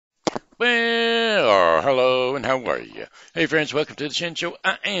hello, and how are you? Hey, friends, welcome to the Shen Show.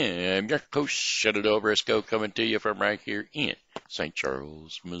 I am your host, Angelia Briscoe, coming to you from right here in St.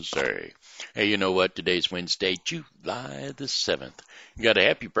 Charles, Missouri. Hey, you know what? Today's Wednesday, July the 7th. Got a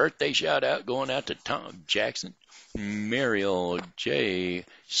happy birthday shout out going out to Tom Jackson, Marriella J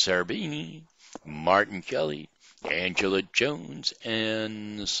Sarabi, Martin Kelly, Angelia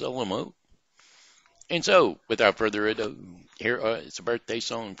Jones-Anselmo. And so, without further ado, here is a birthday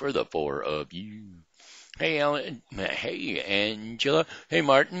song for the four of you. Hey, Alan. Hey, Angela. Hey,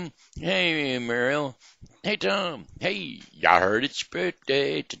 Martin. Hey, Mariel. Hey, Tom. Hey, I heard it's your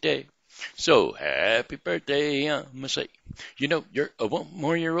birthday today. So, happy birthday, I must say. You know, you're a 1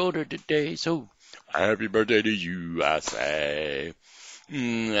 more year older today, so happy birthday to you, I say.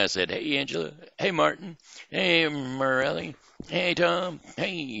 I said, hey, Angela. Hey, Martin. Hey, Morelli. Hey, Tom.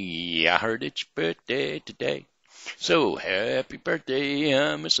 Hey, I heard it's your birthday today. So, happy birthday,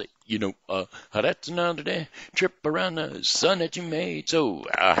 I must say. You know, that's another day, trip around the sun that you made. So,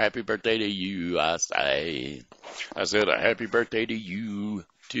 happy birthday to you, I say. I said, a happy birthday to you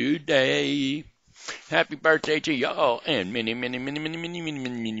today. Happy birthday to y'all, and many, many, many, many, many, many,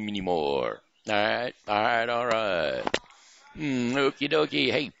 many, many, many more. All right. Okie dokie.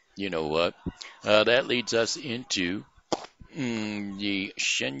 Hey, you know what? That leads us into the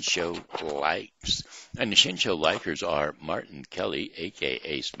Shen Show likes. And the Shen Show likers are Martin Kelly,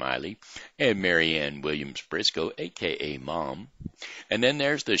 a.k.a. Smiley, and Ann Williams Briscoe, a.k.a. Mom. And then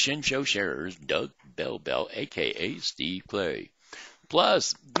there's the Shen Show sharers, Doug Bell, a.k.a. Steve Clay.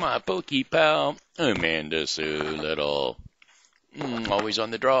 Plus, my pokey pal, Amanda Sue Little. Always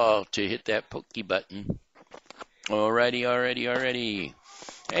on the draw to hit that pokey button. Alrighty.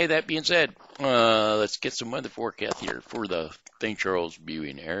 Hey, that being said, let's get some weather forecast here for the St. Charles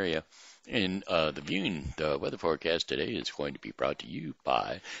viewing area. And the weather forecast today is going to be brought to you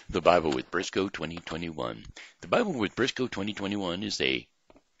by the Bible with Briscoe 2021. The Bible with Briscoe 2021 is a...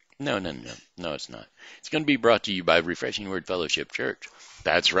 No, it's not. It's going to be brought to you by Refreshing Word Fellowship Church.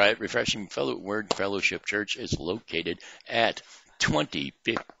 That's right, Refreshing Word Fellowship Church is located at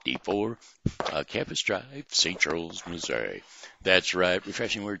 2054 Campus Drive, St. Charles, Missouri. That's right,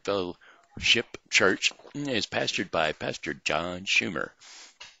 Refreshing Word Fellowship Church is pastored by Pastor John Schumer.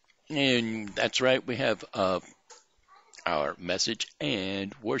 And that's right, we have our message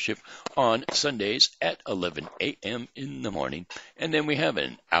and worship on Sundays at 11 a.m. in the morning. And then we have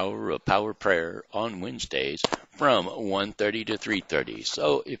an hour of power prayer on Wednesdays from 1:30 to 3:30.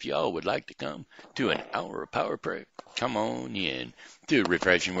 So if y'all would like to come to an hour of power prayer, come on in to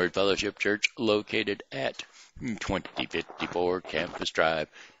Refreshing Word Fellowship Church located at 2054 Campus Drive,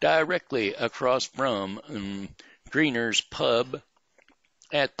 directly across from Greener's Pub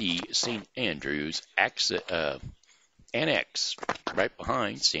at the St. Andrews Annex, right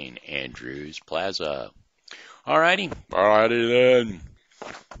behind St. Andrews Plaza. Alrighty then.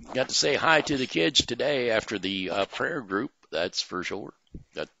 Got to say hi to the kids today after the prayer group, that's for sure.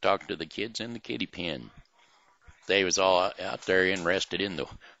 Got to talk to the kids in the kiddie pen. They was all out there and rested in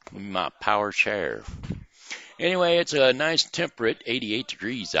my power chair. Anyway, it's a nice temperate 88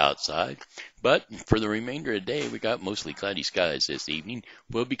 degrees outside, but for the remainder of the day, we got mostly cloudy skies this evening.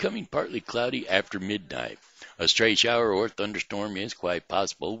 Will be becoming partly cloudy after midnight. A stray shower or thunderstorm is quite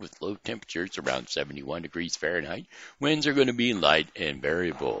possible with low temperatures around 71 degrees Fahrenheit. Winds are going to be light and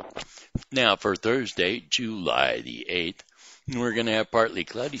variable. Now, for Thursday, July the 8th, we're going to have partly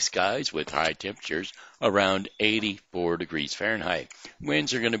cloudy skies with high temperatures around 84 degrees Fahrenheit.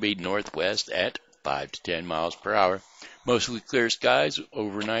 Winds are going to be northwest at 5 to 10 miles per hour. Mostly clear skies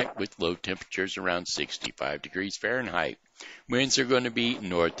overnight with low temperatures around 65 degrees Fahrenheit. Winds are going to be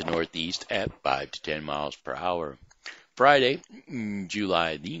north to northeast at 5 to 10 miles per hour. Friday,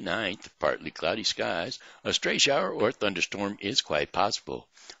 July the 9th, partly cloudy skies. A stray shower or thunderstorm is quite possible.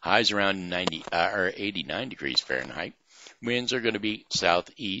 Highs around 89 degrees Fahrenheit. Winds are going to be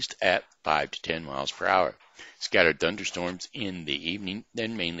southeast at 5 to 10 miles per hour. Scattered thunderstorms in the evening,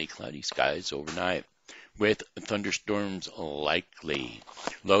 then mainly cloudy skies overnight, with thunderstorms likely.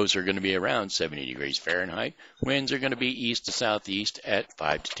 Lows are going to be around 70 degrees Fahrenheit. Winds are going to be east to southeast at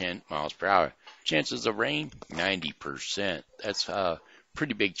 5 to 10 miles per hour. Chances of rain, 90%. That's a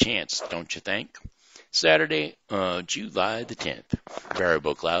pretty big chance, don't you think? Saturday, July the 10th.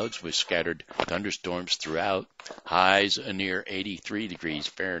 Variable clouds with scattered thunderstorms throughout. Highs near 83 degrees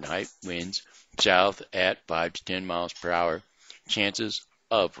Fahrenheit. Winds south at 5 to 10 miles per hour. Chances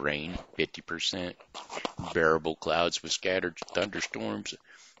of rain, 50%. Variable clouds with scattered thunderstorms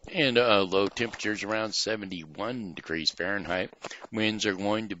and low temperatures around 71 degrees Fahrenheit. Winds are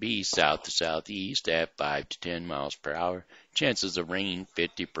going to be south to southeast at 5 to 10 miles per hour. Chances of rain,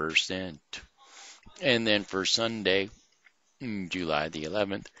 50%. And then for Sunday, July the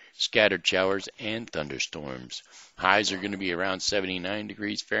 11th, scattered showers and thunderstorms. Highs are going to be around 79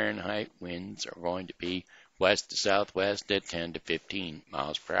 degrees Fahrenheit. Winds are going to be west to southwest at 10 to 15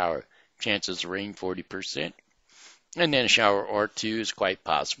 miles per hour. Chances of rain 40%. And then a shower or two is quite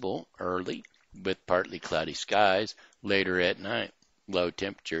possible early with partly cloudy skies later at night. Low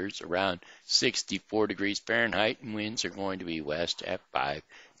temperatures around 64 degrees Fahrenheit and winds are going to be west at 5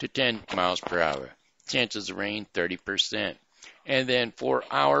 to 10 miles per hour. Chances of rain 30%. And then for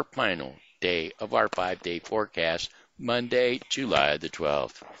our final day of our 5-day forecast, Monday, July the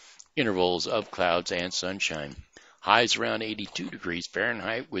 12th. Intervals of clouds and sunshine. Highs around 82 degrees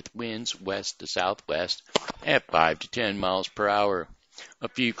Fahrenheit with winds west to southwest at 5 to 10 miles per hour. A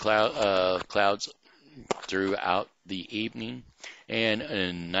few clouds throughout the evening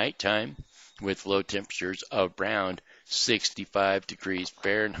and nighttime with low temperatures of around 65 degrees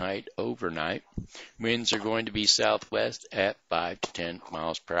Fahrenheit overnight. Winds are going to be southwest at 5 to 10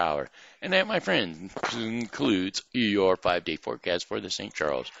 miles per hour. And that, my friend, concludes your 5-day forecast for the St.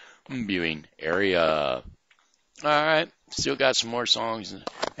 Charles viewing area. All right, still got some more songs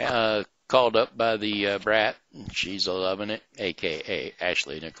called up by the brat. She's loving it, a.k.a.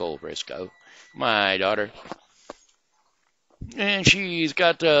 Ashley Nicole Briscoe, my daughter. And she's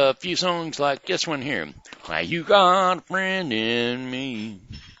got a few songs like this one here. Why, you got a friend in me.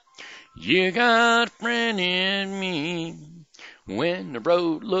 You got a friend in me. When the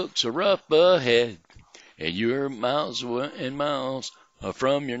road looks rough ahead, and you're miles and miles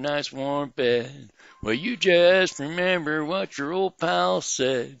from your nice warm bed. Well, you just remember what your old pal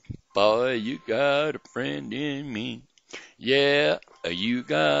said. Boy, you got a friend in me. Yeah, you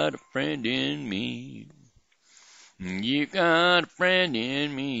got a friend in me. You got a friend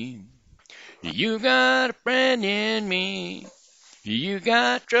in me. You got a friend in me. You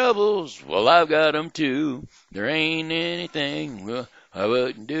got troubles, well, I've got 'em too. There ain't anything I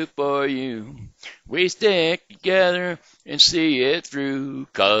wouldn't do for you. We stick together and see it through,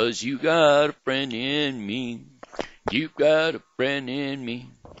 'cause you got a friend in me. You got a friend in me.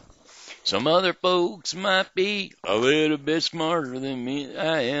 Some other folks might be a little bit smarter than me,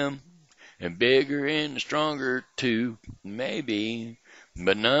 I am, and bigger and stronger too, maybe,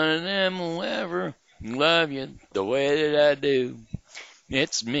 but none of them will ever love you the way that I do.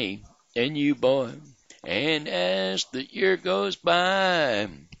 It's me and you, boy, and as the year goes by,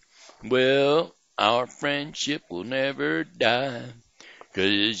 well, our friendship will never die,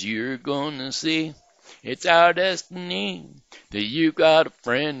 'cause you're gonna see it's our destiny that you got a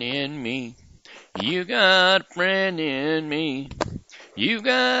friend in me. You got a friend in me. You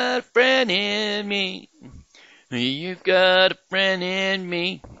got a friend in me. You got a friend in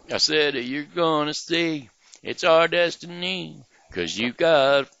me. I said you're gonna see it's our destiny, 'cause you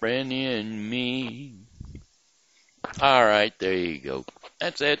got a friend in me. All right, there you go.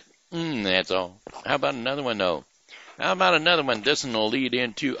 That's it. That's all. How about another one, though? How about another one? This one will lead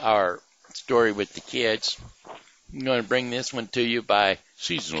into our story with the kids. I'm going to bring this one to you by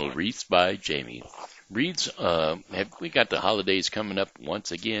Seasonal Wreaths by Jamie. Wreaths, we got the holidays coming up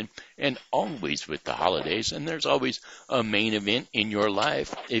once again, and always with the holidays, and there's always a main event in your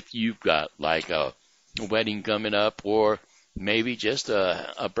life. If you've got like a wedding coming up, or maybe just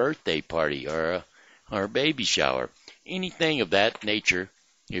a birthday party, or a baby shower, anything of that nature,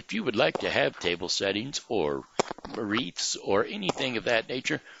 if you would like to have table settings or wreaths or anything of that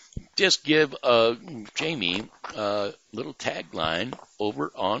nature, just give Jamie a little tagline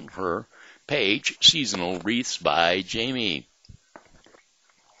over on her page, Seasonal Wreaths by Jamie.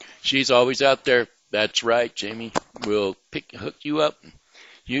 She's always out there. That's right, Jamie. We'll hook you up.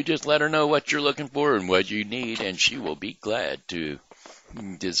 You just let her know what you're looking for and what you need, and she will be glad to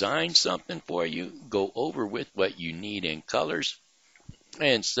design something for you, go over with what you need in colors,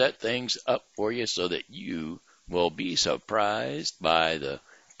 and set things up for you so that you will be surprised by the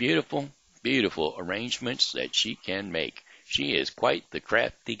beautiful, beautiful arrangements that she can make. She is quite the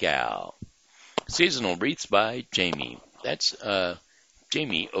crafty gal. Seasonal Wreaths by Jamie. That's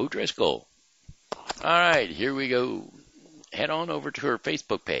Jamie O'Driscoll. All right, here we go. Head on over to her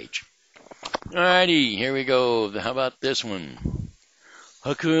Facebook page. All righty, here we go. How about this one?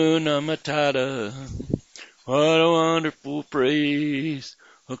 Hakuna Matata. What a wonderful phrase.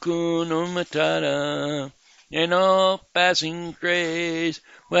 Hakuna Matata. And all passing craze.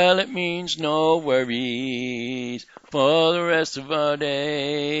 Well, it means no worries for the rest of our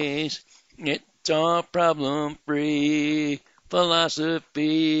days. It's all problem-free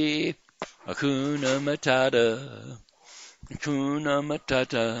philosophy. Hakuna Matata. Hakuna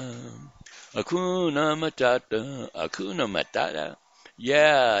Matata. Hakuna Matata. Hakuna Matata.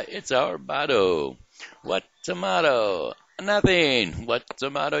 Yeah, it's our motto. What's the motto? Nothing. What's the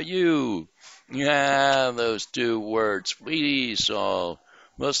motto, you? Yeah, those two words we solve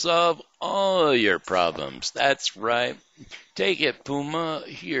will solve all your problems. That's right. Take it, Puma.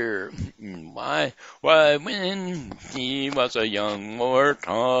 Here. Why? Why, when he was a young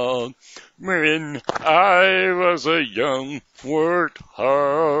warthog. When I was a young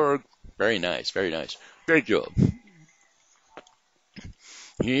warthog. Very nice, very nice. Great job.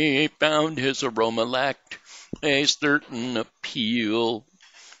 He found his aroma lacked a certain appeal.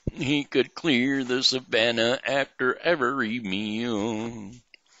 He could clear the savannah after every meal.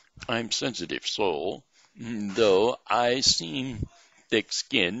 I'm sensitive soul, though I seem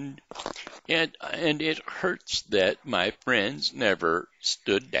thick-skinned, and it hurts that my friends never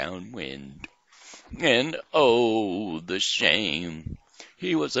stood downwind. And oh, the shame!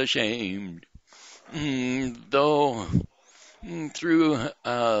 He was ashamed, though through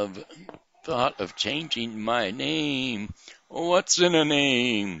thought of changing my name. What's in a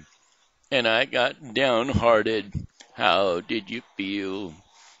name? And I got downhearted. How did you feel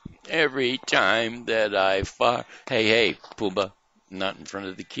every time that I fought? Hey, Pumbaa, not in front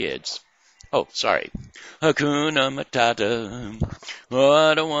of the kids. Oh, sorry. Hakuna Matata.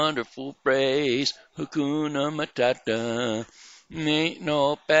 What a wonderful phrase. Hakuna Matata. Ain't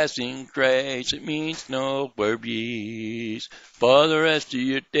no passing craze. It means no worries for the rest of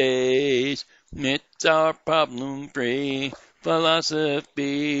your days. It's our problem-free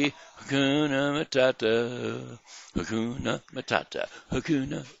philosophy. Hakuna Matata. Hakuna Matata.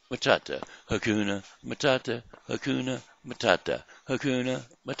 Hakuna Matata. Hakuna Matata. Hakuna Matata. Hakuna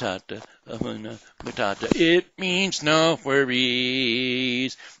Matata. Hakuna Matata. It means no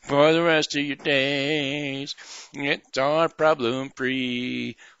worries for the rest of your days. It's our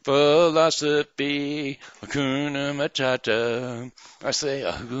problem-free philosophy. Hakuna Matata. I say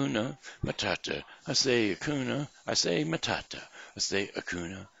Hakuna Matata. I say Hakuna. I say Matata. I say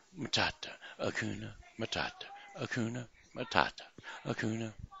Hakuna Matata. Hakuna Matata. Hakuna Matata.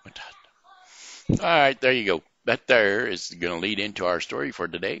 Hakuna Matata. All right, there you go. That there is going to lead into our story for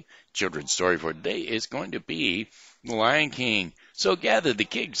today. Children's story for today is going to be The Lion King. So gather the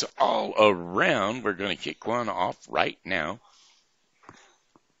kids all around. We're going to kick one off right now.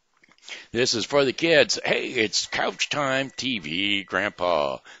 This is for the kids. Hey, it's couch time, TV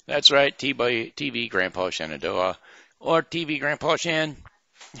Grandpa. That's right, TV Grandpa Shenandoah. Or TV Grandpa Shen.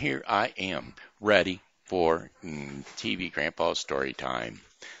 Here I am, ready for TV Grandpa's story time.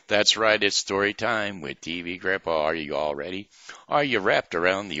 That's right, it's story time with TV Grandpa. Are you all ready? Are you wrapped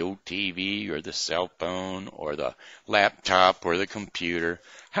around the old TV or the cell phone or the laptop or the computer?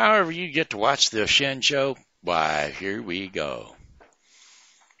 However you get to watch the Shen show, why, here we go.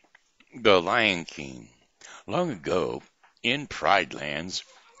 The Lion King. Long ago, in Pride Lands,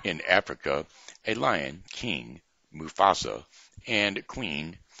 in Africa, a lion, King Mufasa, and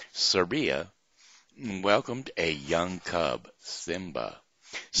Queen Saria welcomed a young cub, Simba.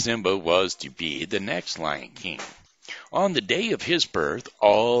 Simba was to be the next Lion King. On the day of his birth,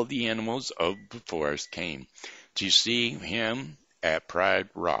 all the animals of the forest came to see him at Pride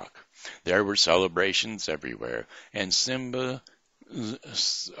Rock. There were celebrations everywhere, and Simba,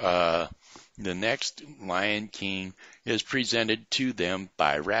 the next Lion King, is presented to them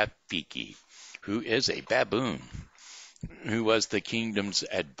by Rafiki, who is a baboon, who was the kingdom's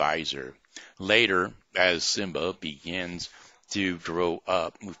advisor. Later, as Simba begins to grow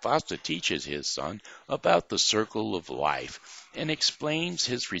up, Mufasa teaches his son about the circle of life and explains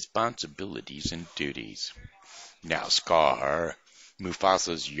his responsibilities and duties. Now Scar,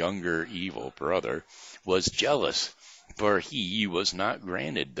 Mufasa's younger evil brother, was jealous, for he was not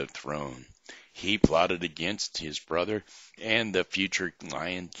granted the throne. He plotted against his brother and the future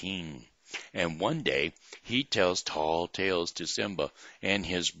Lion King. And one day he tells tall tales to Simba and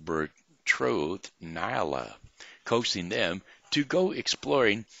his betrothed Nala, coaxing them to go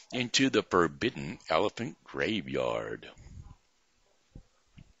exploring into the forbidden elephant graveyard.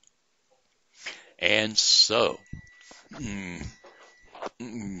 And so,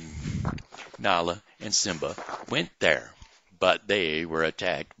 Nala and Simba went there, but they were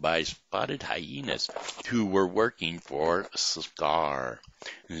attacked by spotted hyenas who were working for Scar.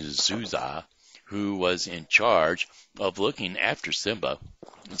 Zazu, who was in charge of looking after Simba,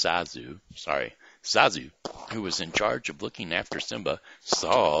 Zazu, who was in charge of looking after Simba,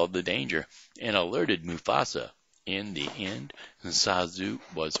 saw the danger and alerted Mufasa. In the end, Zazu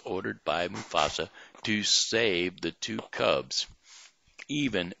was ordered by Mufasa to save the two cubs.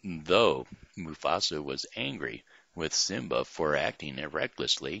 Even though Mufasa was angry with Simba for acting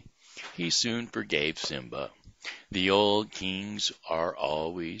recklessly, he soon forgave Simba. The old kings are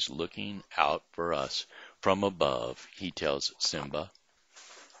always looking out for us from above, he tells Simba.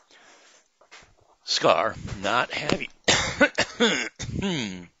 Scar, not happy.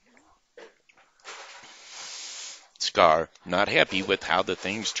 Scar, not happy with how the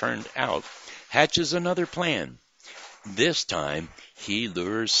things turned out, hatches another plan. This time, he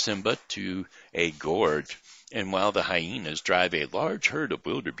lures Simba to a gorge, and while the hyenas drive a large herd of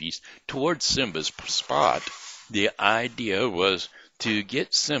wildebeest towards Simba's spot, the idea was to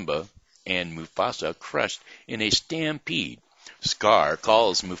get Simba and Mufasa crushed in a stampede. Scar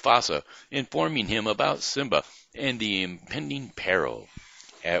calls Mufasa, informing him about Simba and the impending peril.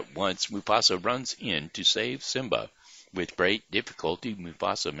 At once, Mufasa runs in to save Simba. With great difficulty,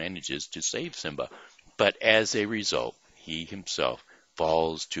 Mufasa manages to save Simba, but as a result, he himself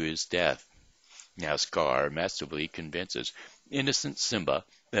falls to his death. Now Scar masterfully convinces innocent Simba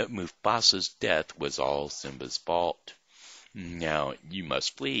that Mufasa's death was all Simba's fault. Now you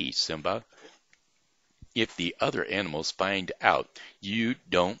must flee, Simba. If the other animals find out, you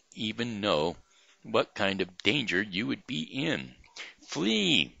don't even know what kind of danger you would be in.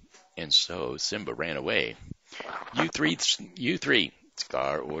 Flee! And so Simba ran away. You three,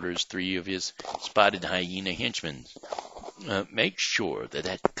 Scar orders 3 of his spotted hyena henchmen. Make sure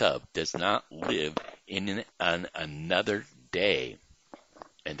that cub does not live in another day.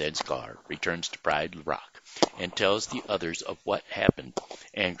 And then Scar returns to Pride Rock and tells the others of what happened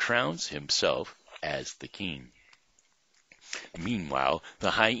and crowns himself as the king. Meanwhile,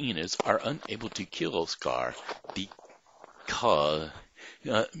 the hyenas are unable to kill Scar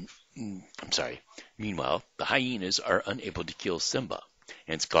Meanwhile, the hyenas are unable to kill Simba,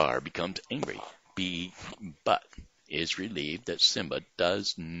 and Scar becomes angry, but is relieved that Simba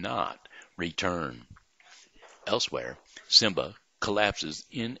does not return. Elsewhere, Simba collapses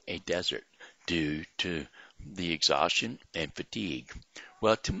in a desert due to the exhaustion and fatigue,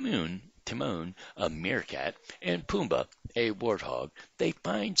 while Timon, a meerkat, and Pumbaa, a warthog, they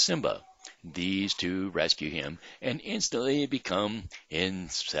find Simba. These 2 rescue him and instantly become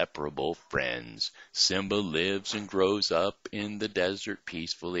inseparable friends. Simba lives and grows up in the desert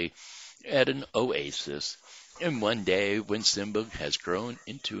peacefully at an oasis. And one day, when Simba has grown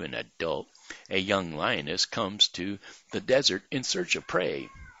into an adult, a young lioness comes to the desert in search of prey.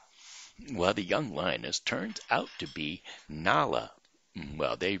 Well, the young lioness turns out to be Nala.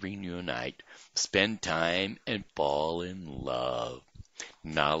 Well, they reunite, spend time, and fall in love.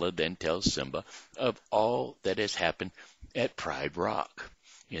 Nala then tells Simba of all that has happened at Pride Rock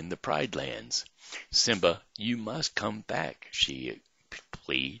in the Pride Lands. Simba, you must come back, she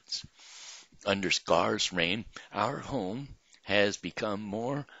pleads. Under Scar's reign, our home has become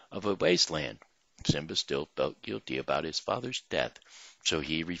more of a wasteland. Simba still felt guilty about his father's death, so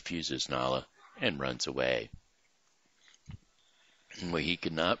he refuses Nala and runs away. Well, he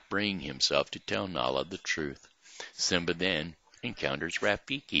could not bring himself to tell Nala the truth. Simba then encounters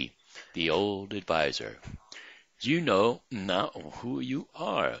Rafiki, the old advisor. You know not who you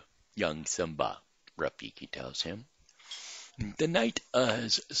are, young Simba, Rafiki tells him. That night,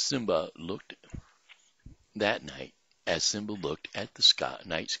 as Simba looked at the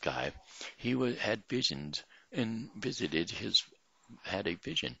night sky, he had visions and had a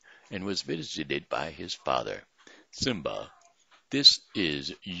vision and was visited by his father. Simba, this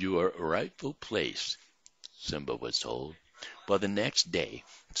is your rightful place, Simba was told. Well, the next day,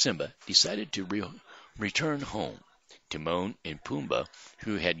 Simba decided to return home. Timon and Pumbaa,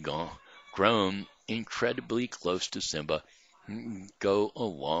 who had grown incredibly close to Simba, go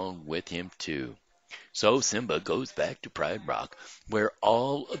along with him too. So Simba goes back to Pride Rock, where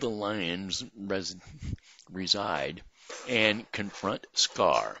all of the lions reside, and confront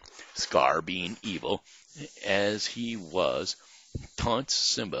Scar. Scar, being evil as he was, taunts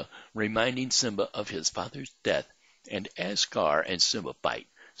Simba, reminding Simba of his father's death. And as Scar and Simba fight,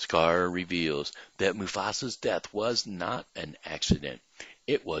 Scar reveals that Mufasa's death was not an accident.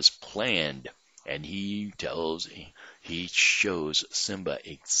 It was planned, and he shows Simba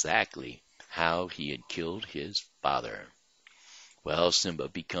exactly how he had killed his father. Well, Simba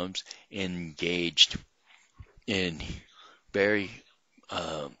becomes engaged and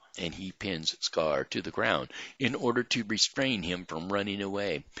he pins Scar to the ground in order to restrain him from running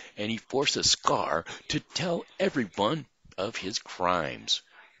away, and he forces Scar to tell everyone of his crimes.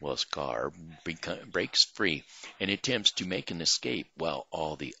 Well, Scar breaks free and attempts to make an escape while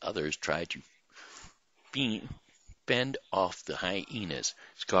all the others try to fend off the hyenas.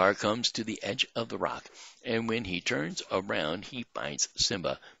 Scar comes to the edge of the rock, and when he turns around, he finds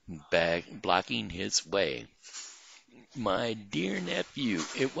Simba blocking his way. My dear nephew,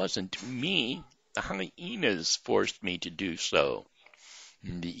 it wasn't me, The hyenas forced me to do so.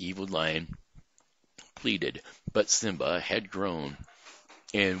 The evil lion pleaded, but Simba had grown,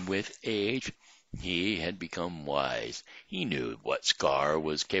 and with age he had become wise. He knew what Scar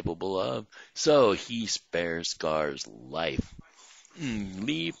was capable of, so he spared Scar's life.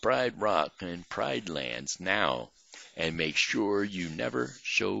 Leave Pride Rock and Pride Lands now, and make sure you never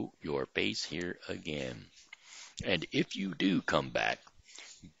show your face here again. And if you do come back,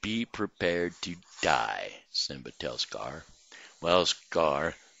 be prepared to die, Simba tells Scar. Well,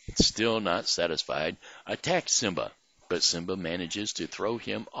 Scar, still not satisfied, attacks Simba, but Simba manages to throw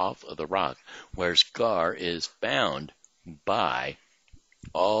him off of the rock, where Scar is found by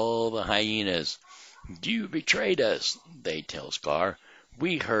all the hyenas. You betrayed us, they tell Scar.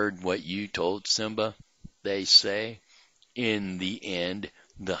 We heard what you told Simba, they say. In the end,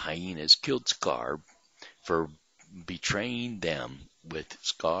 the hyenas killed Scar for betraying them. With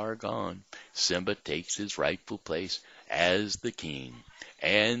Scar gone, Simba takes his rightful place as the king,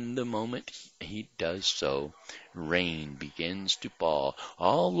 and the moment he does so, rain begins to fall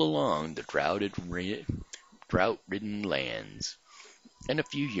all along the drought-ridden lands. And a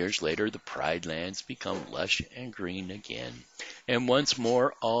few years later, the Pride Lands become lush and green again, and once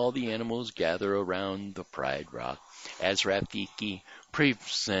more all the animals gather around the Pride Rock as Rafiki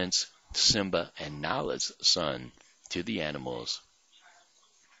presents Simba and Nala's son to the animals.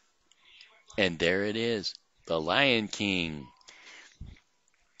 And there it is, the Lion King.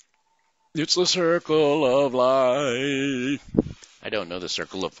 It's the circle of life. I don't know the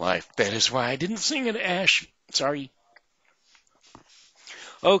circle of life. That is why I didn't sing it, Ash. Sorry.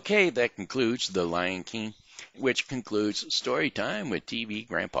 Okay, that concludes The Lion King, which concludes story time with TV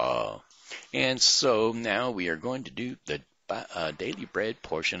Grandpa. And so now we are going to do the Daily Bread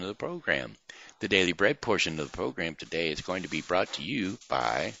portion of the program. The Daily Bread portion of the program today is going to be brought to you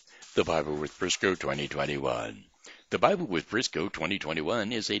by The Bible with Briscoe 2021. The Bible with Briscoe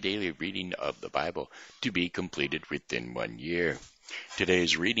 2021 is a daily reading of the Bible to be completed within 1 year.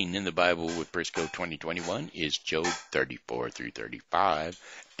 Today's reading in the Bible with Briscoe 2021 is Job 34 through 35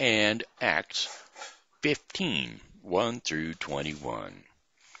 and Acts 15, 1 through 21.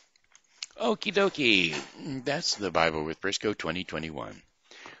 Okie dokie, that's the Bible with Briscoe 2021.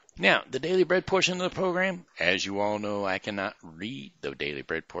 Now, the Daily Bread portion of the program, as you all know, I cannot read the Daily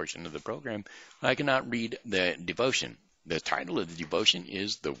Bread portion of the program. I cannot read the devotion. The title of the devotion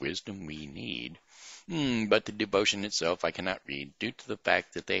is The Wisdom We Need. But the devotion itself I cannot read due to the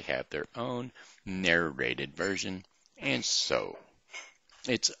fact that they have their own narrated version, and so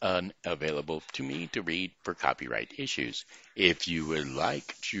it's unavailable to me to read for copyright issues. If you would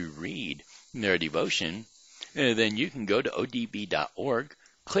like to read their devotion, then you can go to odb.org,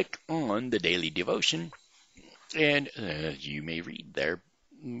 click on the daily devotion, and you may read their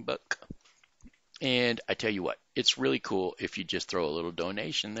book. And I tell you what, it's really cool if you just throw a little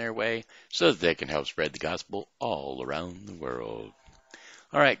donation their way so that they can help spread the gospel all around the world.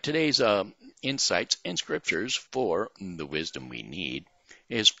 All right, today's insights and scriptures for the wisdom we need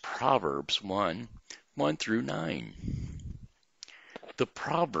is Proverbs 1 through 9. The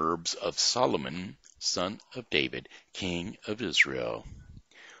Proverbs of Solomon, son of David, king of Israel.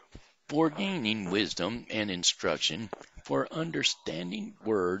 For gaining wisdom and instruction, for understanding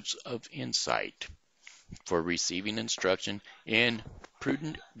words of insight, for receiving instruction in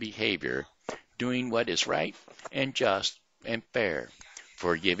prudent behavior, doing what is right and just and fair,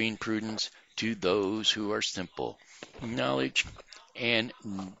 for giving prudence to those who are simple, knowledge and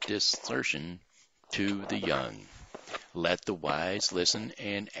discretion to the young. Let the wise listen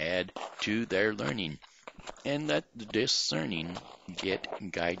and add to their learning, and let the discerning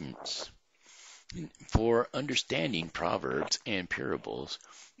get guidance. For understanding proverbs and parables,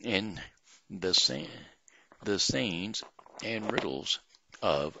 and the sayings and riddles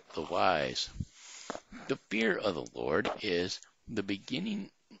of the wise. The fear of the Lord is the beginning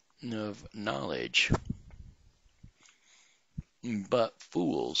of knowledge, but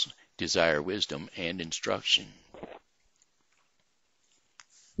fools desire wisdom and instruction.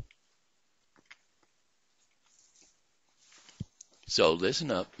 So listen,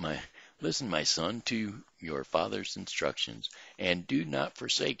 my son, to your father's instructions, and do not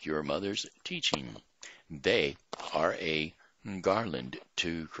forsake your mother's teaching. They are a garland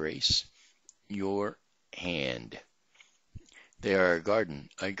to grace your hand. They are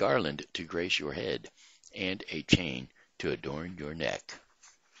a garland to grace your head, and a chain to adorn your neck.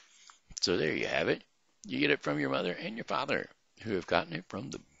 So there you have it. You get it from your mother and your father, who have gotten it from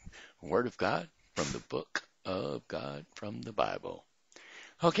the Word of God, from the book of God, from the Bible.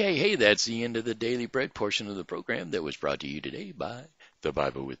 Okay, hey, that's the end of the Daily Bread portion of the program that was brought to you today by The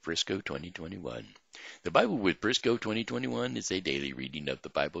Bible with Briscoe 2021. The Bible with Briscoe 2021 is a daily reading of the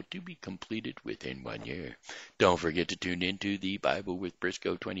Bible to be completed within 1 year. Don't forget to tune into the Bible with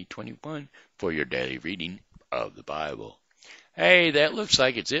Briscoe 2021 for your daily reading of the Bible. Hey, that looks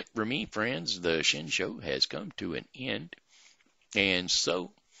like it's it for me, friends. The Shen Show has come to an end. And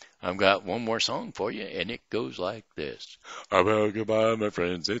so, I've got one more song for you, and it goes like this. Well, goodbye, my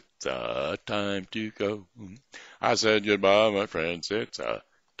friends, it's time to go. I said goodbye, my friends, it's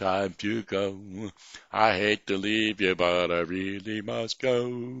time to go. I hate to leave you, but I really must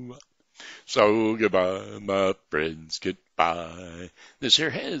go. So goodbye, my friends, goodbye. This here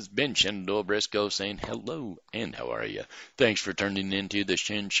has been Shenandoah Briscoe saying hello and how are you? Thanks for turning into the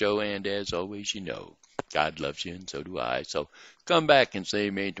Shen Show, and as always, you know, God loves you and so do I. So come back and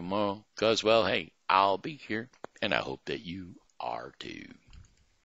save me tomorrow, 'cause, well, hey, I'll be here, and I hope that you are too.